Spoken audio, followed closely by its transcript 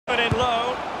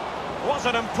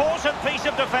was an important piece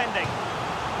of defending.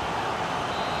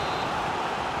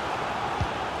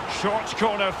 Short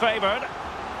corner favoured.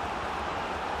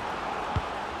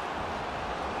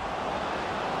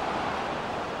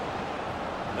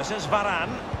 This is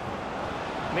Varane.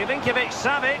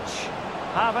 Milinkovic-Savic.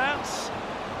 Havertz.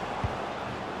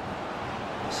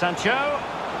 Sancho.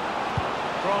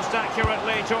 Crossed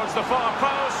accurately towards the far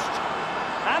post.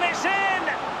 And it's in!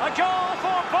 A goal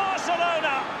for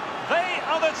Barcelona! They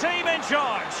are the team in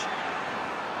charge.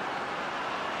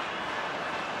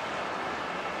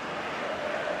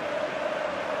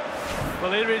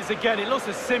 Well, here it is again. It looks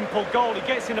a simple goal. He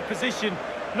gets in a position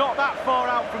not that far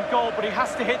out from goal, but he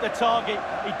has to hit the target.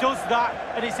 He does that,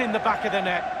 and it's in the back of the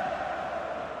net.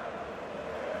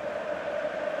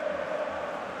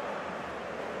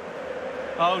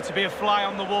 Oh, to be a fly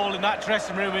on the wall in that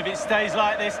dressing room if it stays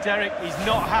like this, Derek. He's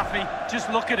not happy. Just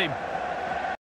look at him.